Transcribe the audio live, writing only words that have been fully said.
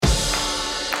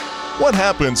What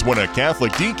happens when a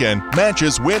Catholic deacon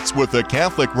matches wits with a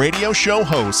Catholic radio show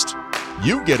host?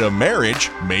 You get a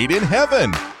marriage made in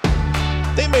heaven.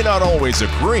 They may not always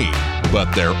agree,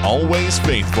 but they're always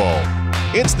faithful.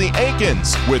 It's the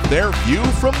Aikens with their View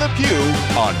from the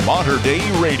Pew on Mater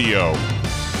Dei Radio.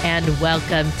 And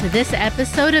welcome to this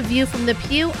episode of View from the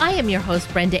Pew. I am your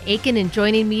host, Brenda Aiken, and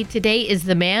joining me today is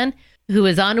the man who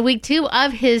is on week 2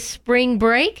 of his spring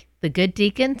break, the good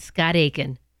deacon, Scott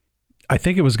Aiken. I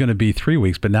think it was going to be 3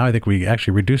 weeks, but now I think we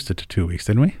actually reduced it to 2 weeks,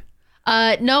 didn't we?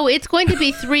 No, it's going to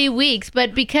be 3 weeks,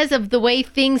 but because of the way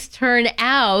things turn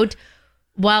out,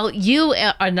 while you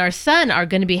and our son are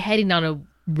going to be heading on a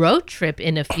road trip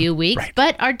in a few weeks, right.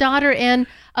 But our daughter and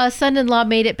son-in-law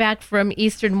made it back from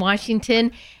Eastern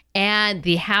Washington, and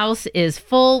the house is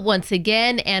full once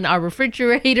again, and our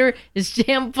refrigerator is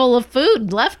jammed full of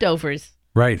food, leftovers.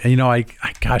 Right. And, I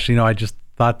just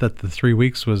thought that the 3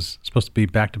 weeks was supposed to be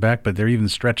back-to-back, but they're even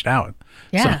stretched out.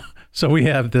 Yeah. So we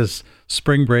have this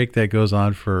spring break that goes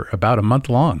on for about a month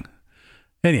long.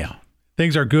 Anyhow,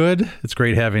 things are good. It's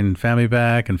great having family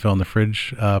back and filling the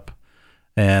fridge up.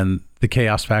 And the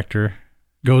chaos factor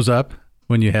goes up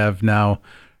when you have now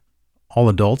all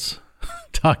adults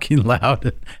talking loud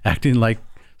and acting like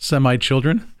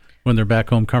semi-children when they're back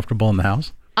home comfortable in the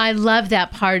house. I love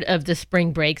that part of the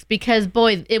spring breaks because,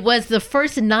 boy, it was the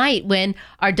first night when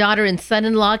our daughter and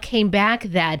son-in-law came back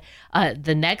that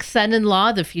the next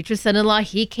son-in-law, the future son-in-law,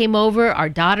 he came over. Our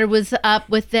daughter was up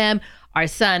with them. Our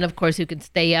son, of course, who could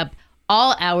stay up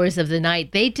all hours of the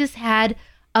night. They just had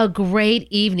a great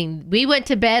evening. We went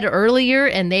to bed earlier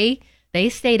and they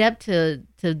stayed up to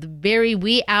the very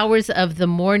wee hours of the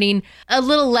morning. A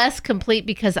little less complete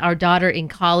because our daughter in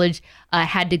college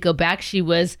had to go back. She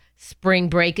was spring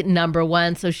break number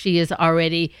 1, so she is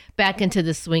already back into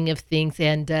the swing of things.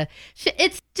 And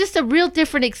it's just a real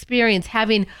different experience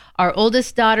having our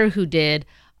oldest daughter who did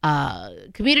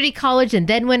community college and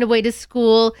then went away to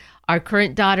school. Our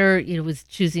current daughter, was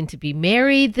choosing to be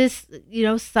married this,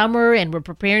 summer, and we're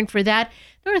preparing for that.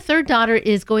 And our third daughter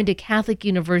is going to Catholic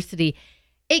University.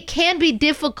 It can be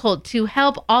difficult to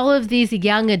help all of these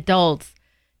young adults,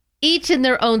 each in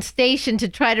their own station, to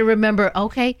try to remember,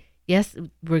 okay, yes,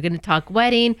 we're going to talk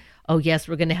wedding. Oh, yes,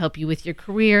 we're going to help you with your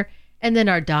career. And then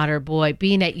our daughter, boy,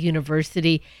 being at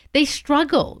university, they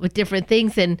struggle with different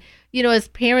things. And, as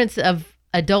parents of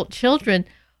adult children,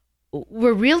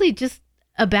 we're really just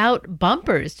about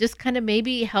bumpers, just kind of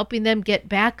maybe helping them get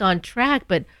back on track.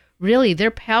 But really,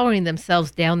 they're powering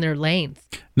themselves down their lanes.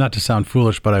 Not to sound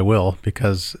foolish, but I will,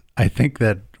 because I think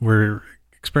that we're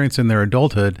experiencing their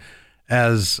adulthood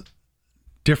as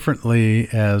differently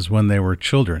as when they were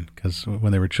children. Because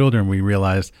when they were children, we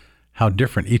realized how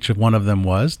different each of one of them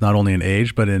was, not only in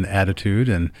age, but in attitude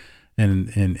and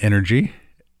in energy.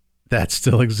 That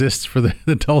still exists for the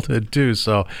adulthood too.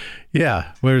 So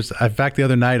yeah, in fact, the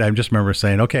other night, I just remember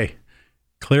saying, okay,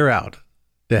 clear out.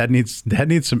 Dad needs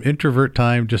some introvert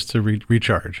time just to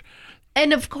recharge.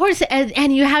 And of course,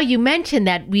 and how you mentioned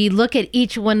that we look at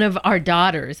each one of our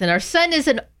daughters, and our son is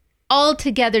an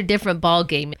altogether different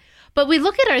ballgame. But we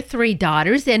look at our 3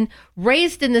 daughters and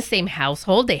raised in the same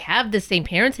household. They have the same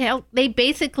parents. They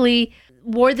basically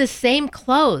wore the same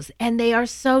clothes, and they are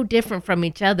so different from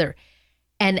each other.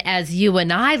 And as you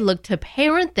and I look to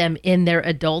parent them in their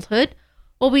adulthood,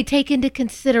 well, we take into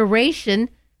consideration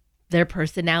their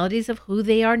personalities of who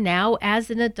they are now as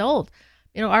an adult.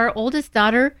 Our oldest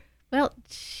daughter, well,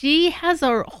 she has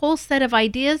a whole set of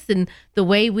ideas, and the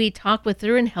way we talk with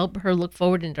her and help her look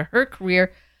forward into her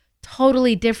career,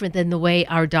 totally different than the way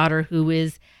our daughter, who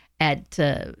is at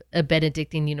a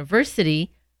Benedictine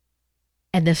university,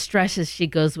 and the stresses she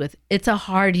goes with. It's a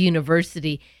hard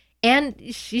university, and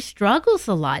she struggles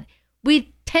a lot.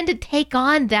 We tend to take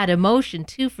on that emotion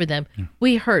too for them. Yeah.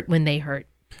 We hurt when they hurt.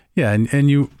 Yeah,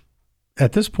 and you,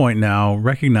 at this point now,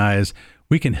 recognize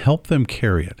we can help them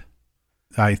carry it.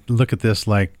 I look at this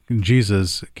like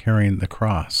Jesus carrying the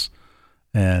cross,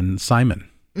 and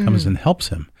Simon comes and helps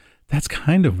him. That's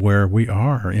kind of where we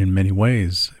are in many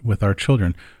ways with our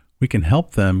children. We can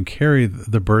help them carry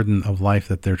the burden of life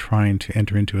that they're trying to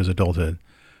enter into as adulthood.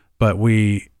 But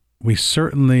we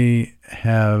certainly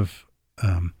have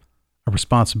a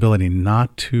responsibility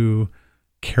not to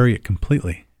carry it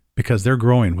completely, because they're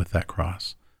growing with that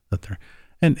cross.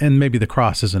 And maybe the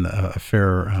cross isn't a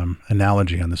fair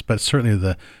analogy on this, but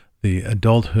certainly the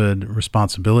adulthood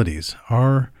responsibilities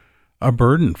are a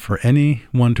burden for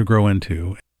anyone to grow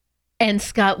into. And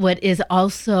Scott, what is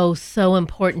also so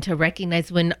important to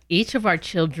recognize when each of our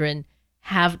children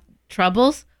have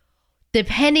troubles,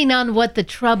 depending on what the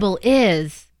trouble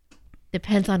is,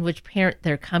 depends on which parent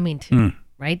they're coming to,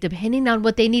 right? Depending on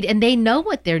what they need. And they know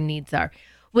what their needs are.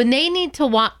 When they need to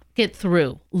walk it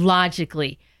through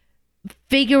logically,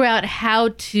 figure out how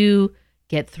to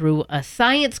get through a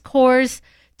science course,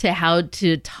 to how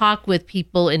to talk with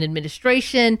people in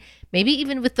administration, maybe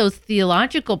even with those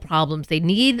theological problems. They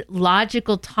need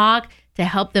logical talk to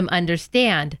help them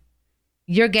understand.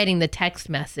 You're getting the text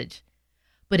message.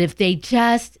 But if they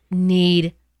just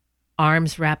need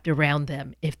arms wrapped around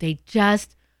them, if they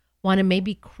just want to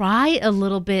maybe cry a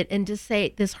little bit and just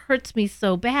say, this hurts me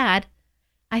so bad,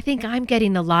 I think I'm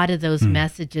getting a lot of those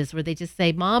messages where they just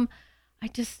say, Mom, I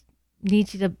just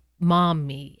need you to mom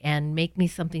me and make me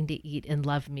something to eat and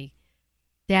love me.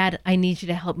 Dad, I need you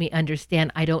to help me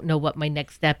understand. I don't know what my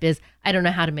next step is. I don't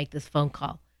know how to make this phone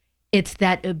call. It's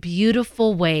that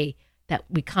beautiful way that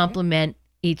we complement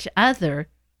each other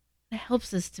that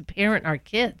helps us to parent our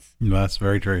kids. Well, that's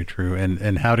very, very true.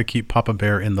 And how to keep Papa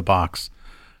Bear in the box.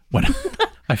 When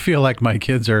I feel like my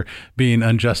kids are being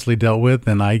unjustly dealt with,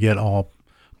 and I get all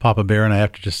Papa Bear, and I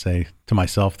have to just say to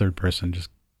myself, third person,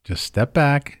 just step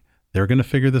back. They're going to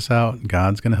figure this out.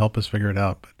 God's going to help us figure it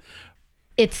out. But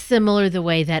it's similar the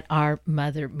way that our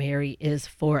Mother Mary is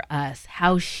for us,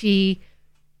 how she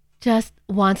just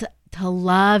wants to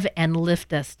love and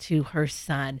lift us to her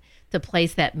Son, to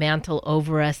place that mantle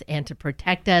over us and to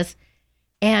protect us,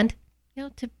 and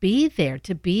to be there,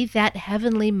 to be that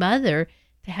heavenly mother,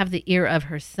 to have the ear of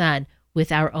her Son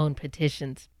with our own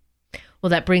petitions. Well,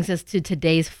 that brings us to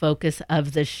today's focus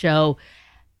of the show.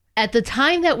 At the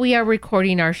time that we are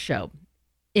recording our show,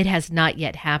 it has not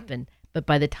yet happened, but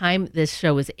by the time this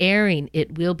show is airing,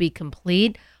 it will be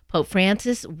complete. Pope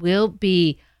Francis will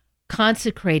be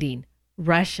consecrating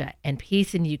Russia and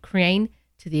peace in Ukraine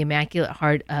to the Immaculate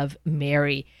Heart of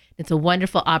Mary. It's a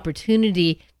wonderful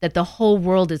opportunity that the whole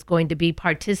world is going to be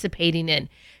participating in.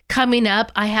 Coming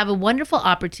up, I have a wonderful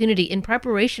opportunity in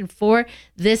preparation for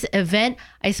this event.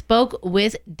 I spoke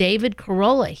with David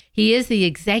Carolla. He is the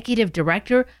executive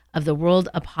director of the World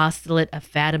Apostolate of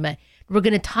Fatima. We're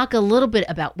going to talk a little bit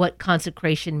about what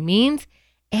consecration means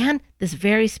and this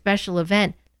very special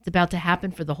event that's about to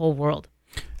happen for the whole world.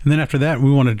 And then after that,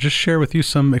 we want to just share with you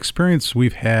some experience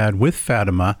we've had with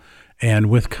Fatima and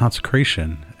with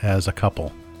consecration as a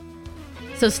couple.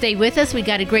 So stay with us. We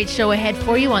got a great show ahead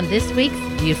for you on this week's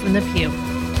View from the Pew.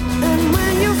 And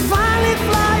when you finally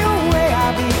fly away,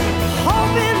 I'll be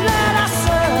hoping that I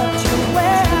served you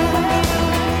well.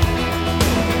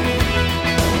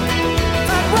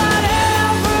 But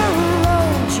whatever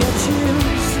road you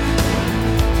choose,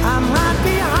 I'm right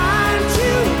behind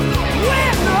you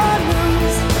with no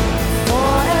news.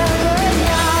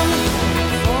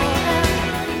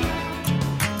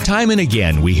 Time and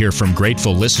again, we hear from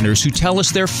grateful listeners who tell us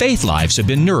their faith lives have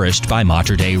been nourished by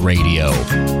Mater Dei Radio.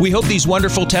 We hope these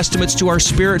wonderful testaments to our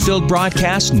spirit-filled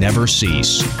broadcast never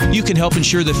cease. You can help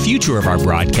ensure the future of our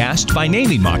broadcast by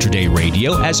naming Mater Dei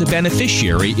Radio as a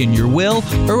beneficiary in your will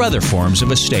or other forms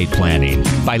of estate planning.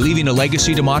 By leaving a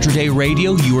legacy to Mater Dei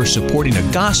Radio, you are supporting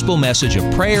a gospel message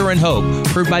of prayer and hope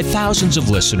heard by thousands of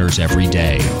listeners every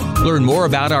day. Learn more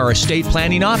about our estate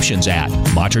planning options at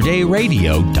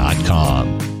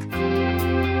materdeiradio.com.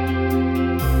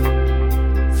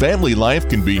 Family life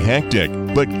can be hectic,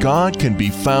 but God can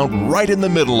be found right in the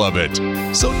middle of it.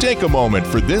 So take a moment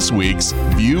for this week's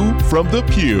View from the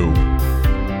Pew.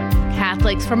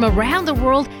 Catholics from around the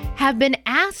world have been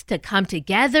asked to come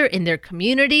together in their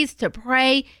communities to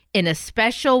pray in a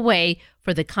special way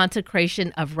for the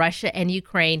consecration of Russia and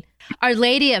Ukraine. Our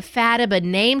Lady of Fatima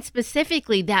named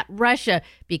specifically that Russia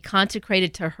be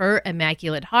consecrated to her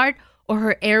Immaculate Heart, or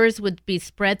her errors would be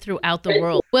spread throughout the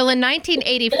world. Well, in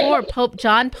 1984, Pope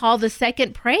John Paul II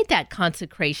prayed that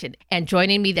consecration. And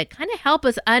joining me to kind of help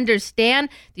us understand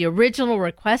the original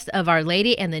request of Our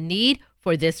Lady and the need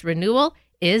for this renewal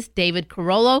is David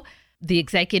Carolla, the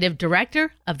executive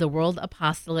director of the World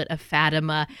Apostolate of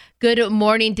Fatima. Good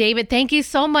morning, David. Thank you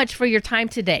so much for your time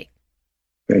today.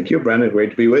 Thank you, Brenda. Great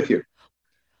to be with you.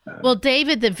 Well,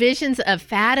 David, the visions of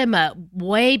Fatima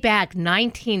way back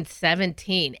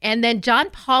 1917, and then John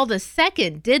Paul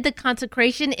II did the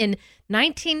consecration in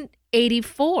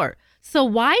 1984. So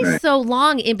why so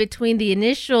long in between the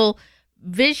initial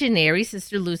visionary,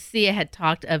 Sister Lucia had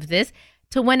talked of this,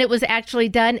 to when it was actually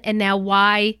done, and now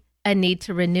why a need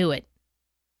to renew it?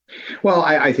 Well,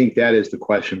 I think that is the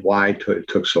question, why it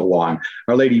took so long.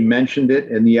 Our Lady mentioned it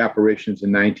in the apparitions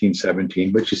in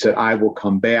 1917, but she said, I will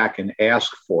come back and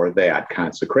ask for that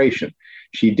consecration.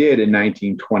 She did in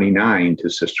 1929 to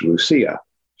Sister Lucia.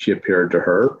 She appeared to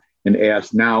her and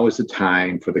asked, now is the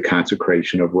time for the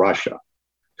consecration of Russia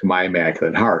to my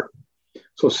Immaculate Heart.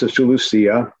 So Sister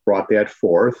Lucia brought that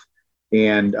forth,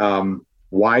 and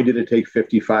Why did it take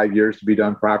 55 years to be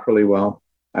done properly? Well,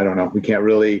 I don't know. We can't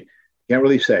really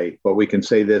say, but we can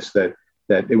say this, that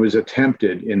it was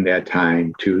attempted in that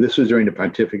time this was during the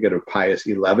pontificate of Pius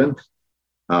XI.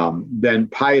 Then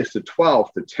Pius XII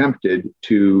attempted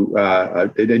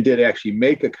they did actually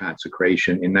make a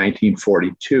consecration in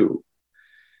 1942,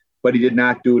 but he did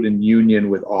not do it in union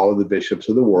with all of the bishops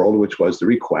of the world, which was the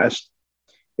request.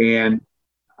 And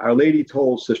Our Lady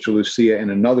told Sister Lucia in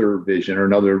another vision or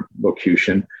another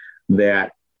locution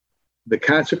that the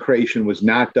consecration was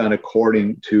not done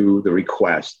according to the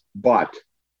request, but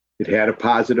it had a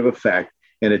positive effect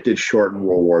and it did shorten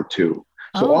World War II.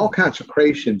 So all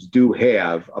consecrations do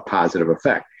have a positive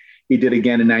effect. He did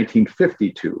again in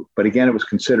 1952, but again, it was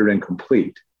considered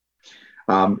incomplete.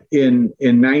 In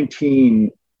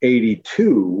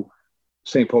 1982,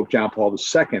 St. Pope John Paul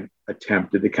II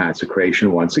attempted the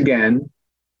consecration once again.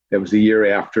 That was the year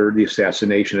after the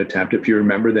assassination attempt. If you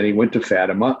remember, then he went to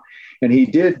Fatima and he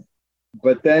did.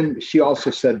 But then she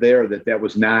also said there that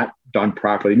was not done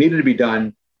properly. It needed to be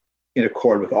done in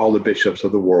accord with all the bishops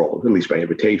of the world, at least by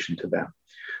invitation to them.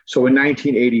 So in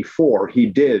 1984, he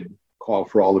did call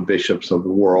for all the bishops of the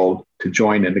world to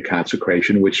join in the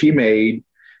consecration, which he made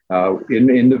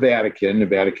in the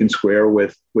Vatican Square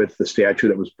with the statue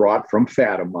that was brought from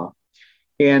Fatima.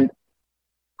 And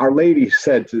Our Lady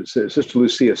said, Sister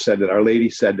Lucia said that Our Lady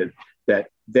said that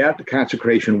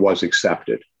consecration was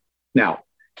accepted. Now,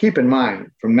 keep in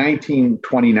mind, from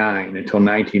 1929 until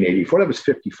 1984, that was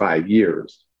 55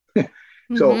 years.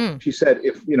 So she said,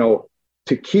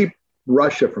 to keep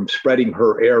Russia from spreading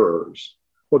her errors,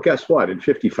 well, guess what? In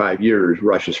 55 years,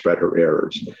 Russia spread her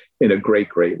errors in a great,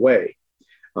 great way.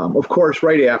 Of course,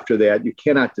 right after that, you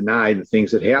cannot deny the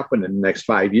things that happened in the next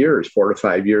 5 years, 4 to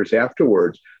 5 years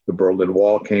afterwards. The Berlin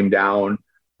Wall came down,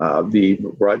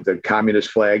 the communist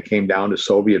flag came down, the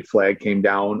Soviet flag came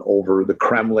down over the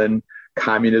Kremlin.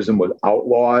 Communism was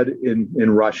outlawed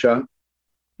in Russia.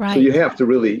 Right. So you have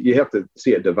to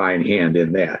see a divine hand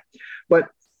in that. But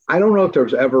I don't know if there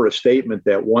was ever a statement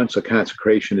that once a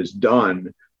consecration is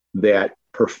done, that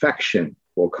perfection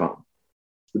will come.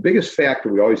 The biggest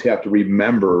factor we always have to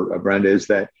remember, Brenda, is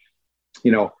that,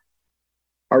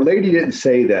 Our Lady didn't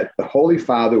say that the Holy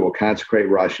Father will consecrate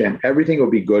Russia and everything will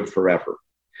be good forever.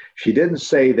 She didn't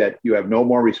say that you have no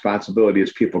more responsibility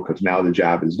as people because now the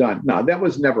job is done. No, that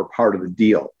was never part of the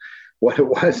deal. What it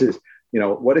was is,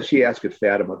 what did she ask at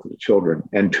Fatima to the children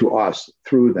and to us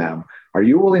through them? Are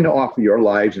you willing to offer your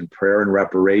lives in prayer and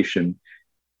reparation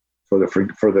for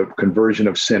the conversion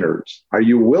of sinners? Are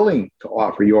you willing to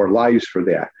offer your lives for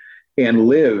that and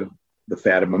live the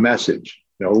Fatima message?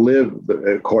 Live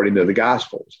according to the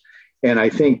Gospels. And I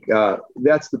think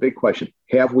that's the big question.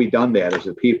 Have we done that as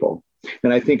a people?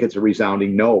 And I think it's a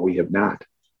resounding no, we have not.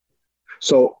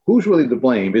 So who's really to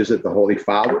blame? Is it the Holy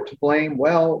Father to blame?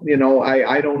 Well,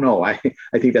 I don't know. I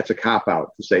think that's a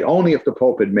cop-out to say only if the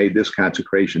Pope had made this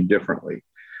consecration differently.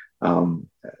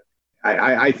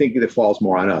 I think it falls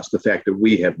more on us, the fact that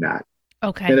we have not.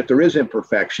 Okay. And if there is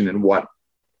imperfection in what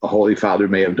a Holy Father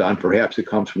may have done, perhaps it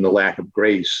comes from the lack of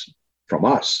grace from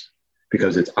us,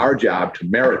 because it's our job to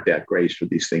merit that grace for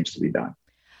these things to be done.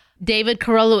 David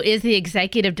Carollo is the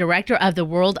executive director of the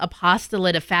World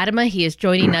Apostolate of Fatima. He is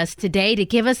joining us today to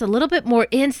give us a little bit more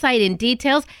insight and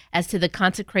details as to the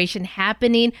consecration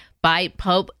happening by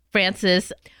Pope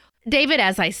Francis. David,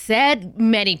 as I said,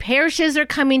 many parishes are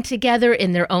coming together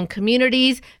in their own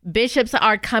communities. Bishops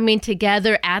are coming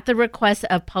together at the request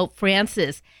of Pope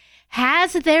Francis.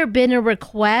 Has there been a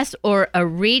request or a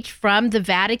reach from the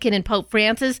Vatican and Pope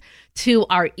Francis to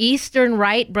our Eastern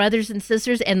Rite brothers and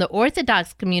sisters and the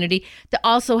Orthodox community to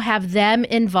also have them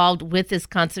involved with this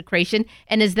consecration?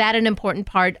 And is that an important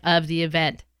part of the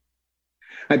event?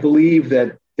 I believe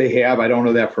that they have. I don't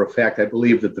know that for a fact. I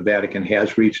believe that the Vatican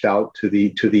has reached out to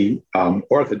the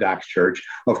Orthodox Church.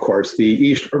 Of course, the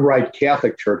Eastern Rite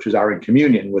Catholic churches are in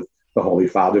communion with the Holy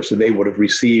Father, so they would have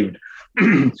received,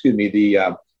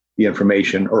 the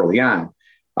information early on.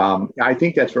 I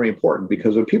think that's very important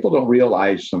because what people don't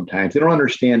realize sometimes, they don't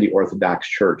understand the Orthodox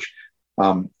Church.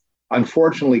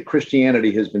 Unfortunately,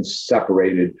 Christianity has been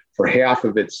separated for half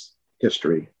of its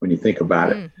history when you think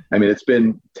about it. I mean, it's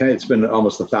been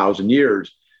almost 1,000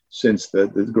 years since the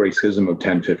Great Schism of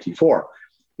 1054.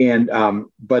 And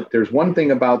but there's one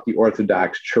thing about the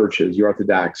Orthodox churches, the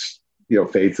Orthodox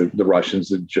faith of the Russians,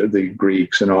 the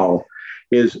Greeks and all,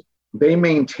 is they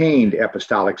maintained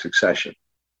apostolic succession,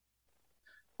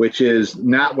 which is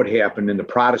not what happened in the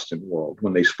Protestant world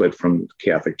when they split from the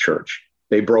Catholic Church.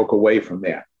 They broke away from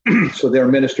that. So their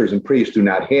ministers and priests do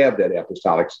not have that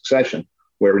apostolic succession,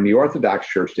 where in the Orthodox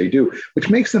Church they do, which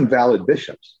makes them valid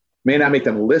bishops. may not make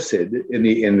them listed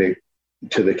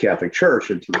to the Catholic Church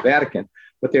and to the Vatican,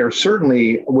 but they are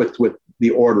certainly with the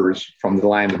orders from the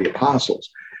line of the apostles.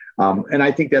 And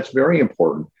I think that's very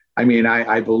important. I mean,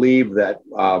 I believe that,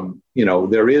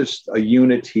 there is a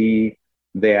unity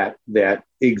that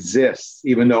exists,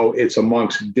 even though it's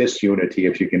amongst disunity,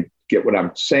 if you can get what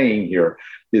I'm saying here,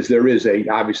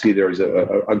 obviously there's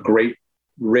a great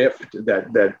rift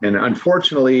that, and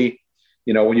unfortunately,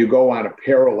 when you go on a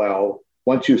parallel,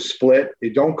 once you split,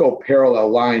 you don't go parallel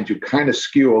lines, you kind of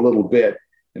skew a little bit.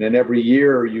 And then every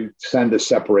year you tend to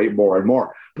separate more and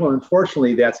more. Well,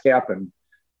 unfortunately, that's happened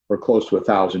for close to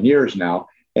 1,000 years now.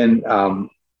 And,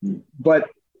 but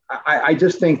I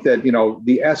just think that,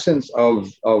 the essence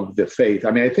of the faith,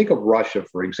 I mean, I think of Russia,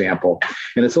 for example,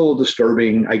 and it's a little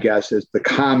disturbing, I guess, is the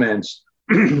comments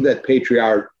that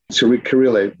Patriarch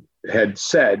Kirill had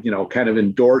said, kind of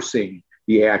endorsing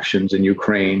the actions in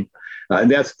Ukraine. And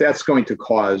that's going to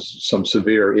cause some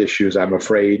severe issues, I'm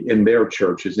afraid, in their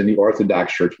churches, in the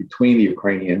Orthodox Church, between the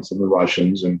Ukrainians and the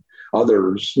Russians and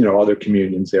others, other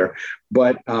communions there.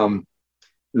 But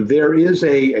there is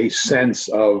a sense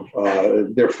of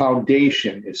their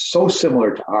foundation is so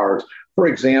similar to ours. For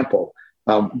example,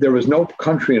 there was no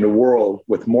country in the world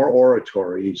with more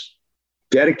oratories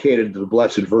dedicated to the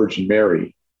Blessed Virgin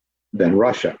Mary than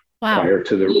Russia. Wow. Prior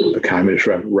to the communist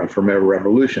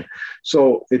revolution.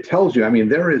 So it tells you, I mean,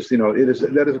 that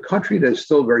is a country that is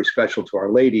still very special to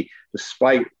Our Lady,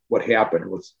 despite what happened,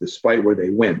 despite where they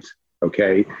went.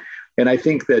 Okay. And I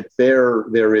think that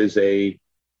there is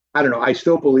I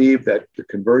still believe that the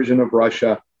conversion of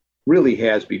Russia really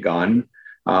has begun.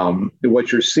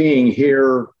 What you're seeing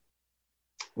here,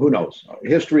 who knows?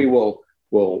 History will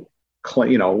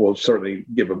certainly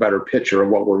give a better picture of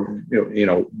what we're,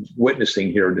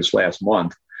 witnessing here this last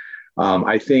month.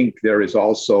 I think it's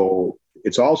also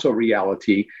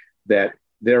reality that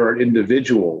there are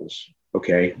individuals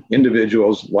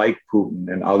like Putin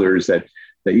and others that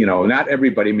not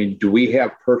everybody. I mean, do we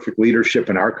have perfect leadership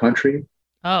in our country?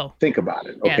 Oh, think about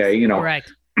it. Okay, yes,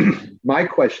 correct. My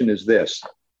question is this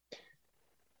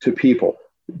to people: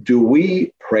 do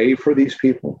we pray for these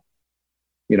people?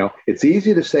 It's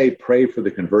easy to say pray for the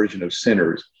conversion of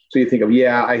sinners. So you think of,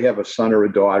 I have a son or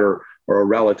a daughter or a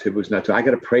relative who's not, I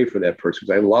got to pray for that person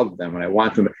because I love them and I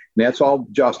want them. And that's all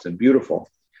just and beautiful.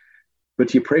 But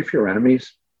do you pray for your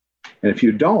enemies? And if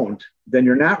you don't, then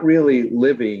you're not really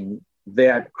living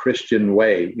that Christian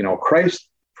way. Christ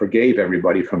forgave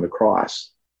everybody from the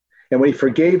cross. And when he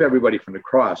forgave everybody from the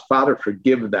cross, Father,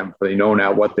 forgive them for they know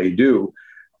not what they do.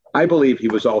 I believe he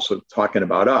was also talking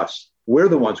about us. We're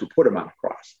the ones who put him on the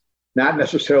cross, not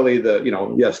necessarily the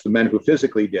men who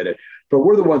physically did it, but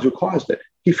we're the ones who caused it.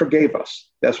 He forgave us.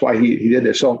 That's why he did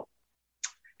this. So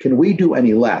can we do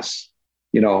any less?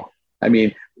 In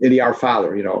the Our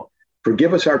Father,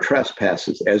 forgive us our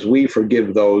trespasses as we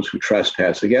forgive those who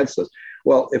trespass against us.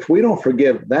 Well, if we don't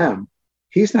forgive them,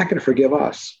 he's not going to forgive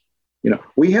us.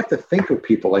 We have to think of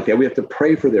people like that. We have to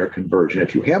pray for their conversion.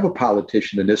 If you have a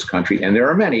politician in this country, and there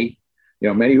are many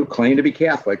who claim to be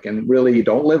Catholic and really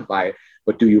don't live by it,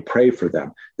 but do you pray for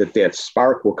them that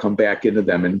spark will come back into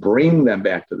them and bring them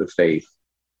back to the faith?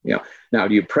 Now,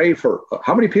 do you pray for,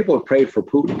 how many people have prayed for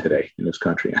Putin today in this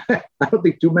country? I don't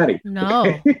think too many. No,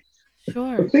 okay?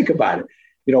 Sure. But think about it.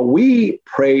 We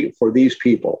pray for these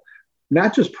people,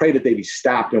 not just pray that they be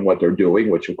stopped in what they're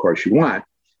doing, which of course you want,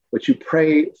 but you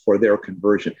pray for their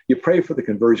conversion. You pray for the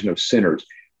conversion of sinners.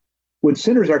 When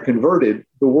sinners are converted,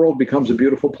 the world becomes a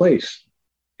beautiful place.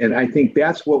 And I think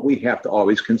that's what we have to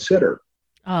always consider.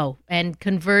 Oh, and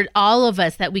convert all of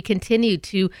us, that we continue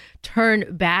to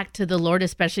turn back to the Lord,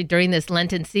 especially during this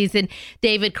Lenten season.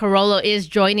 David Carollo is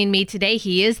joining me today.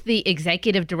 He is the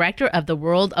executive director of the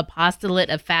World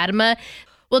Apostolate of Fatima.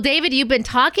 Well, David, you've been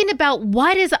talking about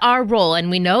what is our role,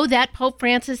 and we know that Pope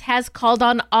Francis has called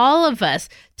on all of us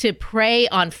to pray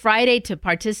on Friday, to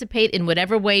participate in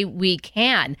whatever way we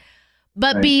can.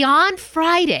 But right. Beyond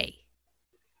Friday,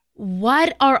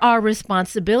 what are our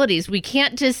responsibilities? We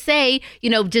can't just say,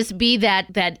 just be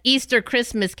that Easter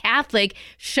Christmas Catholic,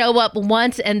 show up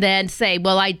once and then say,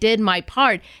 well, I did my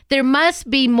part. There must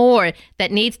be more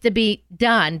that needs to be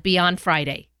done beyond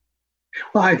Friday.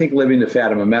 Well, I think living the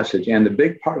Fatima message, and the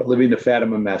big part of living the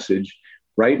Fatima message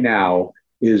right now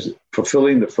is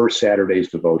fulfilling the first Saturday's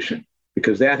devotion,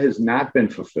 because that has not been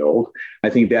fulfilled. I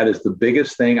think that is the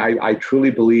biggest thing. I truly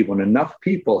believe when enough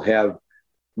people have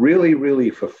really, really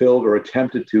fulfilled or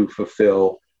attempted to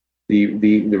fulfill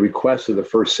the requests of the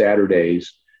first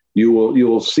Saturdays, you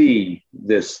will see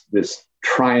this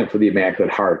triumph of the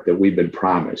Immaculate Heart that we've been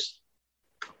promised.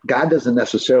 God doesn't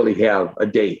necessarily have a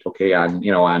date, okay, on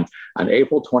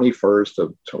April 21st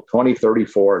of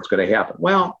 2034, it's going to happen.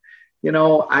 Well,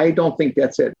 I don't think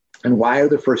that's it. And why are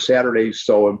the first Saturdays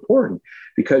so important?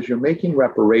 Because you're making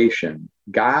reparation.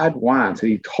 God wants,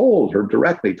 and he told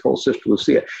Sister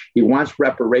Lucia, he wants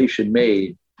reparation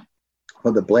made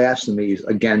for the blasphemies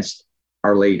against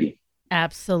Our Lady.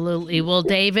 Absolutely. Well,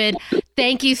 David,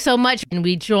 thank you so much. And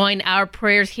we join our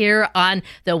prayers here on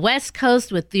the West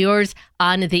Coast with yours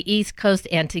on the East Coast,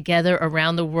 and together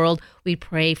around the world, we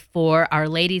pray for Our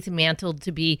Lady's mantle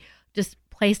to be just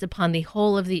placed upon the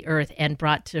whole of the earth and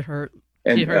brought to her.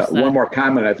 And one more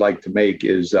comment I'd like to make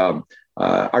is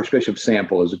Archbishop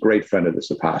Sample is a great friend of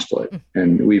this apostolate,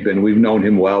 and we've known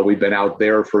him well. We've been out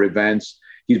there for events.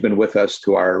 He's been with us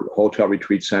to our hotel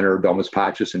retreat center, Domus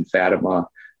Pachus in Fatima,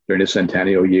 during the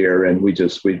centennial year, and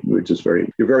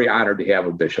you're very honored to have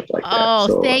a bishop like that. Oh,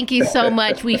 so, thank you so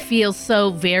much. We feel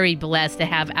so very blessed to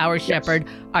have our shepherd,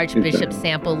 Archbishop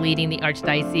Sample, leading the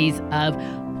Archdiocese of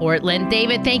Portland.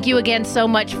 David, thank you again so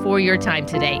much for your time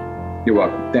today. You're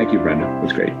welcome. Thank you, Brenda. It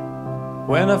was great.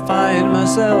 When I find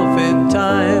myself in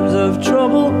times of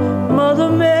trouble, Mother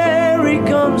Mary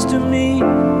comes to me,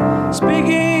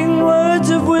 speaking words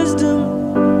of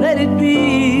wisdom, let it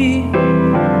be.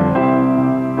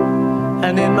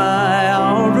 And in my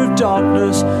hour of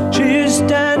darkness, she is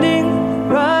standing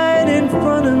right in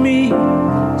front of me,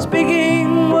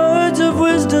 speaking words of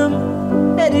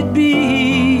wisdom, let it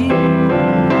be.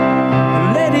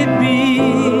 Let it be,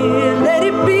 let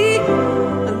it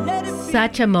be.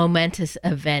 Such a momentous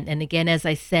event. And again, as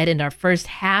I said in our first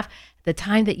half, the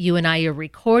time that you and I are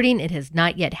recording, it has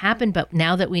not yet happened. But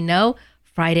now that we know,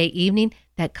 Friday evening,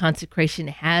 that consecration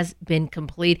has been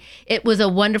complete. It was a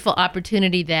wonderful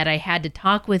opportunity that I had to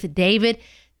talk with David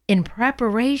in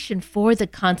preparation for the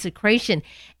consecration.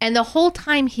 And the whole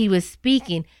time he was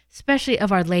speaking, especially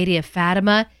of Our Lady of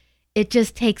Fatima, it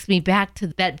just takes me back to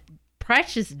that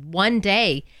precious one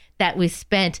day that we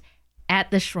spent at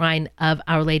the shrine of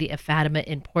Our Lady of Fatima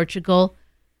in Portugal.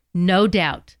 No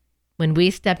doubt, when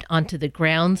we stepped onto the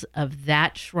grounds of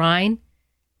that shrine,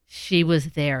 she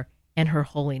was there and Her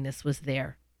Holiness was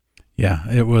there. Yeah,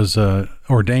 it was an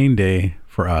ordained day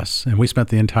for us, and we spent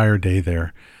the entire day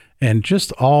there. And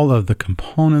just all of the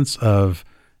components of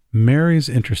Mary's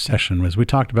intercession, as we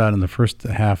talked about in the first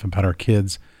half about our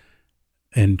kids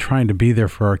and trying to be there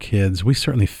for our kids, we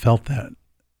certainly felt that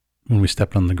when we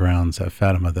stepped on the grounds at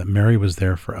Fatima, that Mary was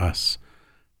there for us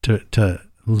to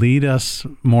lead us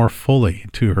more fully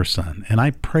to her Son. And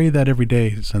I pray that every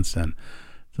day since then.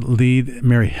 Lead,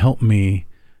 Mary, help me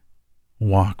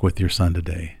walk with your Son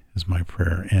today is my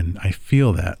prayer. And I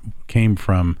feel that came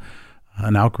from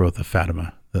an outgrowth of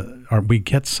Fatima. We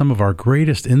get some of our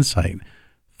greatest insight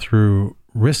through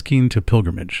risking to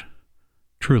pilgrimage,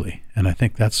 truly. And I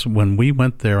think that's when we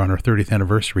went there on our 30th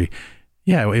anniversary.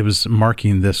 Yeah, it was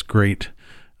marking this great,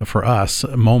 for us,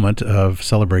 moment of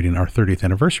celebrating our 30th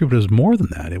anniversary, but it was more than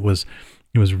that. It was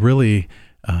really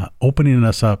opening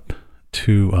us up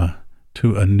to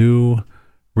a new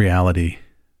reality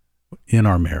in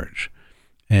our marriage,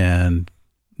 and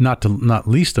not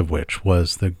least of which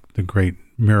was the great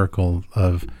miracle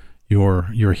of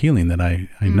your healing that I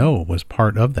know was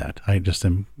part of that. I just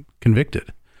am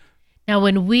convicted. Now,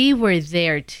 when we were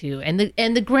there too, and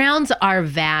the grounds are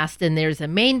vast, and there's a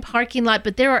main parking lot,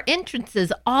 but there are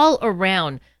entrances all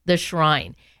around the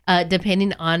shrine,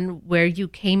 depending on where you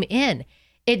came in.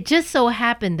 It just so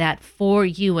happened that for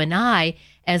you and I,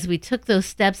 as we took those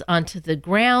steps onto the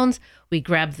grounds, we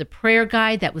grabbed the prayer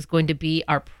guide that was going to be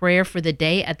our prayer for the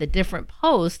day at the different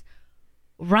posts.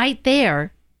 Right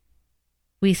there,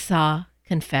 we saw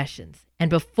confessions. And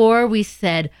before we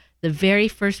said the very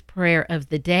first prayer of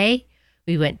the day,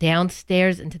 we went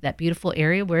downstairs into that beautiful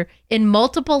area where in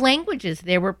multiple languages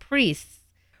there were priests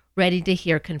ready to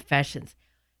hear confessions.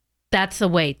 That's a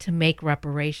way to make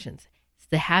reparations, is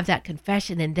to have that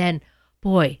confession. And then,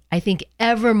 boy, I think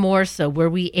ever more so were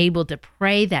we able to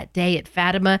pray that day at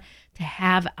Fatima, to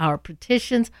have our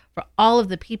petitions for all of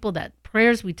the people, that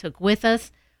prayers we took with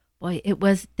us. Boy, it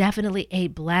was definitely a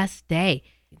blessed day.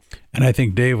 And I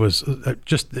think Dave was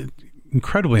just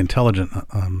incredibly intelligent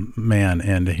man,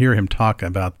 and to hear him talk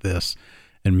about this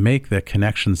and make the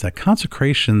connections that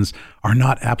consecrations are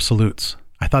not absolutes.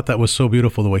 I thought that was so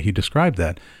beautiful the way he described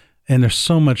that. And there's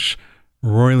so much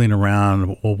roiling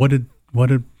around. Well, what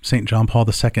did St. John Paul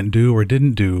II do or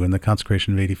didn't do in the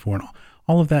consecration of 84 and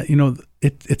all of that?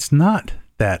 It's not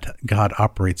that God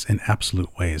operates in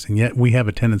absolute ways, and yet we have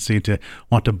a tendency to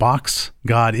want to box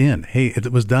God in. Hey,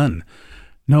 it was done.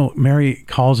 No, Mary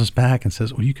calls us back and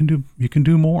says, well, you can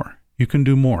do more. You can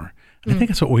do more. And I think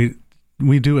that's what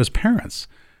we do as parents.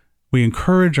 we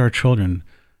encourage our children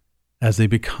as they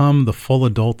become the full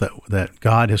adult that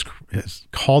God has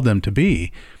called them to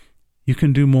be. You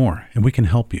can do more, and we can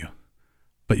help you.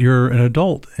 But you're an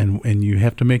adult, and you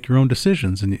have to make your own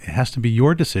decisions, and it has to be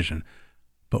your decision.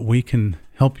 But we can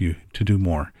help you to do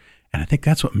more. And I think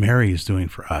that's what Mary is doing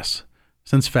for us.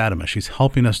 Since Fatima, she's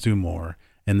helping us do more.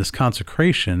 And this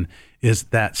consecration is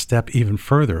that step even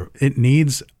further. It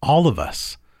needs all of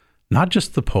us, not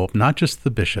just the Pope, not just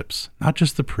the bishops, not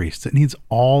just the priests. It needs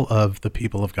all of the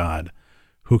people of God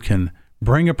who can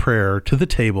bring a prayer to the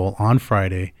table on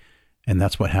Friday. And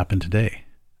that's what happened today.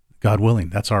 God willing,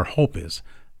 that's our hope is.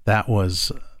 That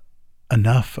was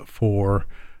enough for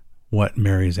what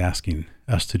Mary is asking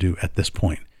us to do at this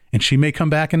point. And she may come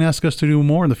back and ask us to do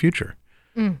more in the future.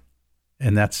 And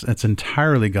that's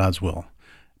entirely God's will.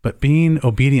 But being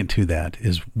obedient to that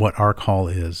is what our call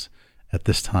is at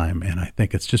this time. And I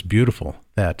think it's just beautiful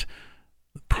that,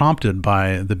 prompted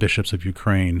by the bishops of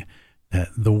Ukraine, that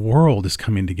the world is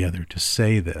coming together to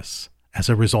say this as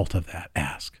a result of that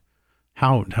ask.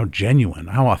 How genuine,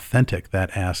 how authentic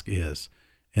that ask is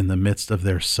in the midst of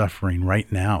their suffering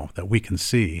right now that we can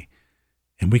see.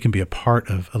 And we can be a part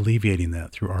of alleviating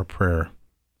that through our prayer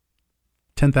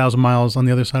 10,000 miles on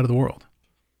the other side of the world.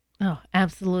 Oh,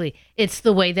 absolutely. It's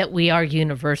the way that we are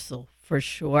universal, for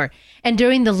sure. And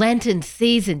during the Lenten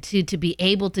season, to be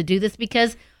able to do this,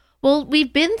 because, well,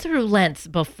 we've been through Lents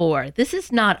before. This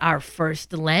is not our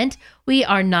first Lent. We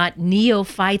are not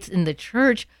neophytes in the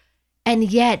church.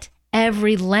 And yet,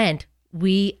 every Lent,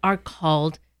 we are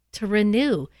called to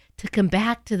renew, to come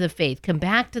back to the faith, come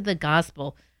back to the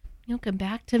gospel, come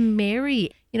back to Mary.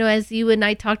 As you and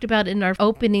I talked about in our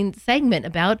opening segment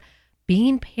about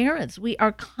being parents, we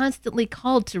are constantly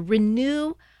called to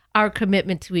renew our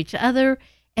commitment to each other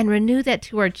and renew that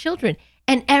to our children.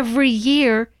 And every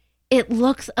year, it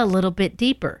looks a little bit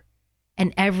deeper.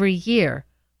 And every year,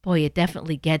 boy, it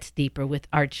definitely gets deeper with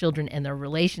our children and their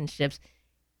relationships.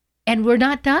 And we're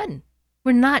not done.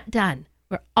 We're not done.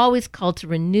 We're always called to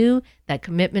renew that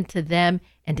commitment to them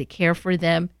and to care for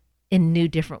them in new,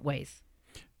 different ways.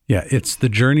 Yeah, it's the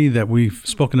journey that we've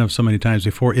spoken of so many times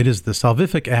before. It is the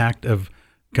salvific act of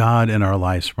God in our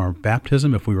lives from our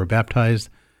baptism. If we were baptized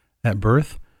at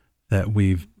birth, that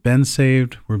we've been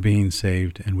saved, we're being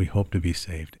saved, and we hope to be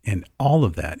saved. And all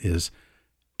of that is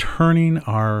turning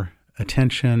our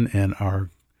attention and our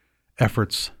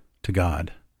efforts to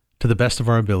God to the best of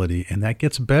our ability. And that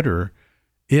gets better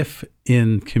if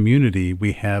in community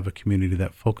we have a community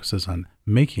that focuses on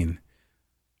making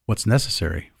what's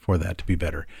necessary for that to be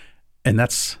better. And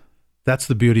that's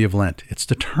the beauty of Lent. It's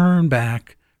to turn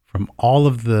back from all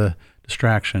of the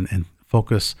distraction and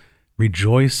focus,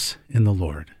 rejoice in the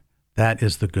Lord. That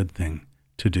is the good thing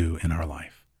to do in our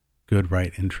life. Good,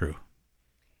 right, and true.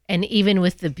 And even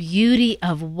with the beauty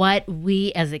of what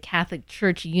we as a Catholic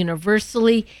Church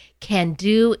universally can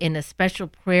do in a special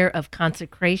prayer of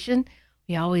consecration,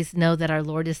 we always know that our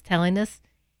Lord is telling us,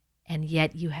 and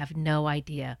yet you have no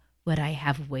idea what I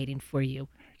have waiting for you.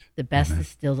 The best is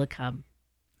still to come.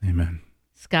 Amen.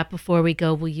 Scott, before we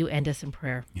go, will you end us in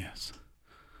prayer? Yes.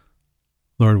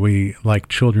 Lord, we, like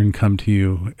children, come to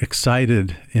you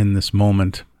excited in this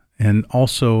moment and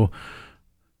also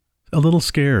a little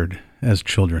scared as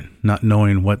children, not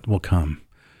knowing what will come,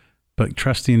 but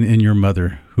trusting in your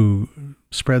mother who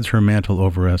spreads her mantle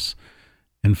over us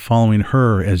and following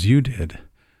her as you did.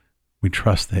 We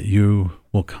trust that you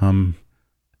will come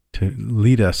to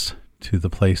lead us to the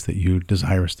place that you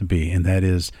desire us to be, and that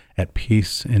is at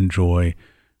peace and joy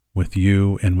with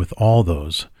you and with all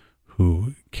those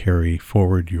who carry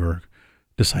forward your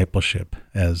discipleship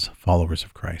as followers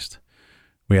of Christ.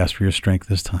 We ask for your strength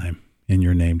this time. In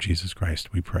your name, Jesus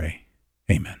Christ, we pray.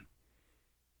 Amen.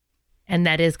 And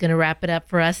that is going to wrap it up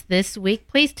for us this week.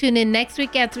 Please tune in next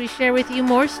week as we share with you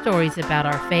more stories about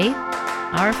our faith,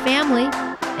 our family,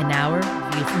 and our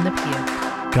view from the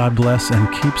pew. God bless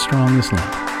and keep strong this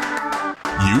Lent.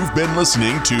 You've been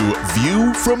listening to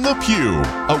View from the Pew,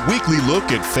 a weekly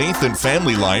look at faith and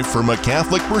family life from a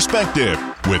Catholic perspective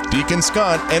with Deacon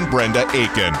Scott and Brenda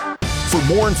Aiken. For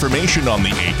more information on the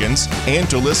Aikens and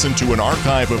to listen to an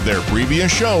archive of their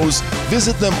previous shows,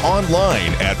 visit them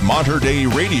online at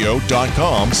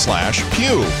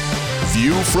materdeiradio.com/pew.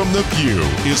 View from the Pew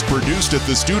is produced at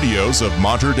the studios of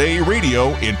Mater Dei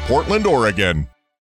Radio in Portland, Oregon.